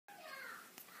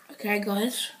Okay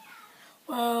guys,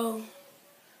 well,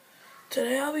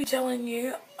 today I'll be telling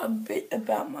you a bit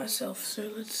about myself,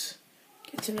 so let's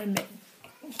get to know me.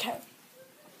 Okay,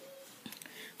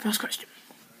 first question.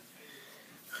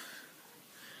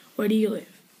 Where do you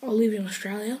live? I live in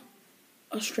Australia,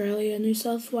 New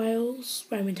South Wales,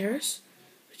 Raymond Terrace,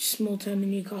 which is a small town in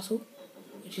Newcastle,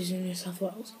 which is in New South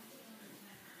Wales.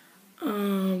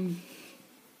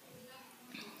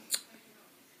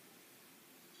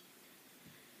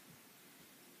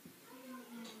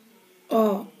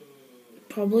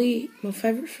 Probably my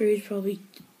favourite food is probably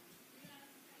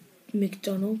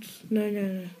McDonald's.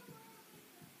 No.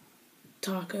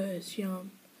 Tacos,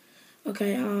 yum.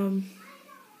 Okay,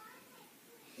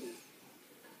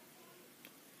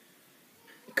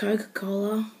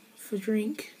 Coca-Cola for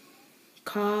drink.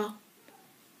 Car.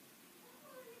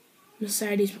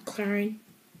 Mercedes, McLaren.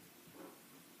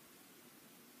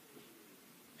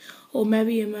 Or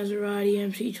maybe a Maserati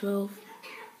MC12.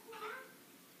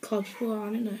 Club Sport, I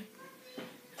don't know.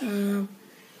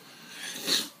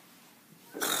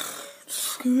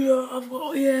 Scooter, I've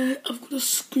got a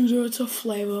scooter, it's a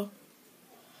flavour.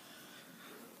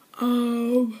 As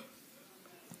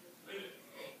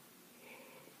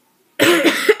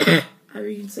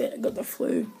you can see, I got the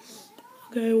flu.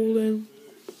 Okay, well then,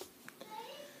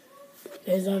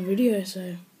 there's our video,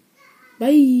 so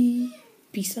bye.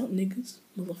 Peace out, niggas,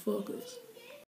 motherfuckers.